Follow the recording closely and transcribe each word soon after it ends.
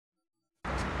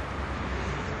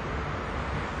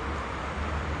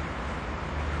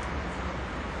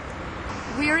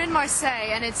We are in Marseille,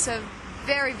 and it's a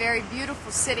very, very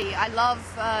beautiful city. I love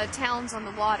towns on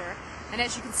the water, and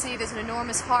as you can see, there's an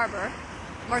enormous harbor.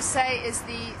 Marseille is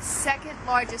the second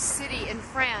largest city in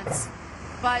France,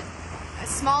 but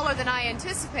smaller than I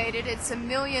anticipated. It's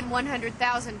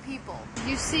 1,100,000 people.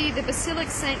 You see the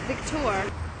Basilique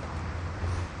Saint-Victor.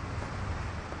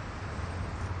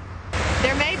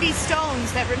 There may be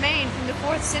stones that remain from the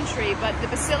 4th century, but the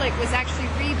basilica was actually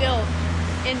rebuilt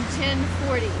in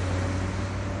 1040.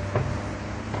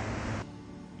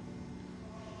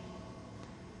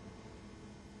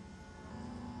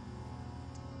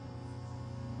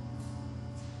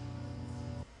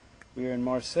 We are in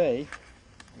Marseille,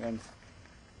 and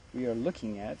we are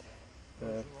looking at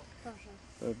the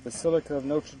Basilica of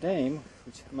Notre Dame,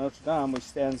 which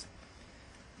stands,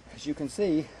 as you can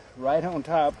see, right on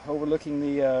top, overlooking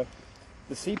the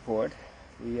seaport.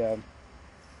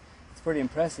 It's pretty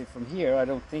impressive from here. I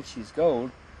don't think she's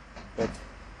gold, but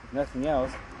if nothing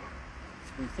else,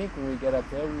 we think when we get up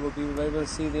there, we will be able to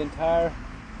see the entire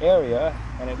area,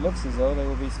 and it looks as though there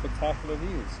will be spectacular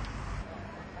views.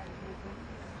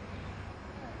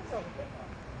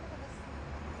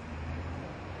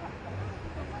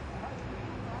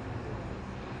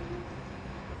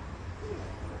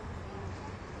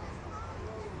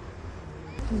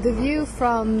 The view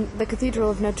from the Cathedral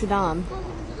of Notre Dame,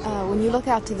 when you look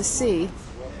out to the sea,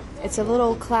 it's a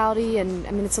little cloudy and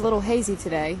it's a little hazy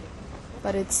today,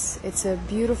 but it's a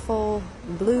beautiful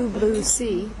blue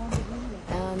sea,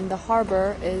 and the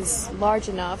harbor is large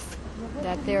enough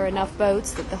that there are enough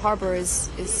boats that the harbor is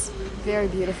very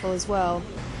beautiful as well.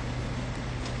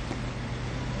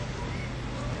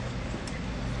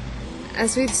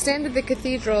 As we stand at the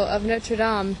Cathedral of Notre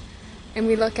Dame and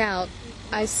we look out,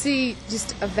 I see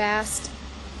just a vast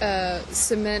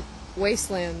cement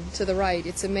wasteland to the right.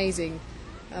 It's amazing.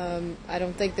 I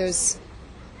don't think there's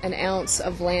an ounce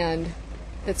of land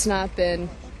that's not been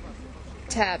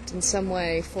tapped in some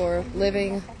way for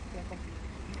living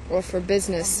or for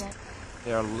business.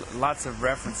 There are lots of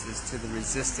references to the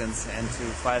resistance and to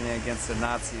fighting against the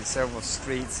Nazis. Several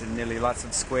streets and nearly lots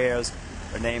of squares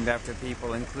are named after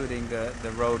people, including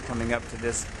the road coming up to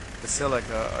this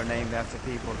basilica are named after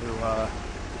people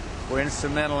who were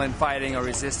instrumental in fighting or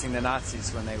resisting the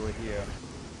Nazis when they were here.